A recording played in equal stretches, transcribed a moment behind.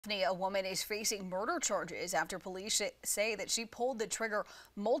A woman is facing murder charges after police say that she pulled the trigger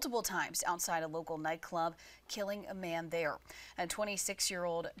multiple times outside a local nightclub, killing a man there. And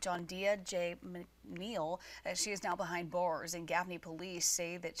 26-year-old Jondaijah McNeil, she is now behind bars, and Gaffney police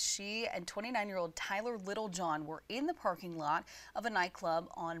say that she and 29-year-old Tyler Littlejohn were in the parking lot of a nightclub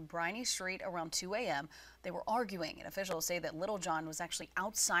on Briney Street around 2 a.m. They were arguing, and officials say that Littlejohn was actually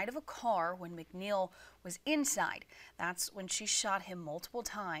outside of a car when McNeil was inside. That's when she shot him multiple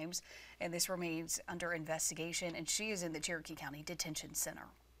times, and this remains under investigation, and she is in the Cherokee County Detention Center.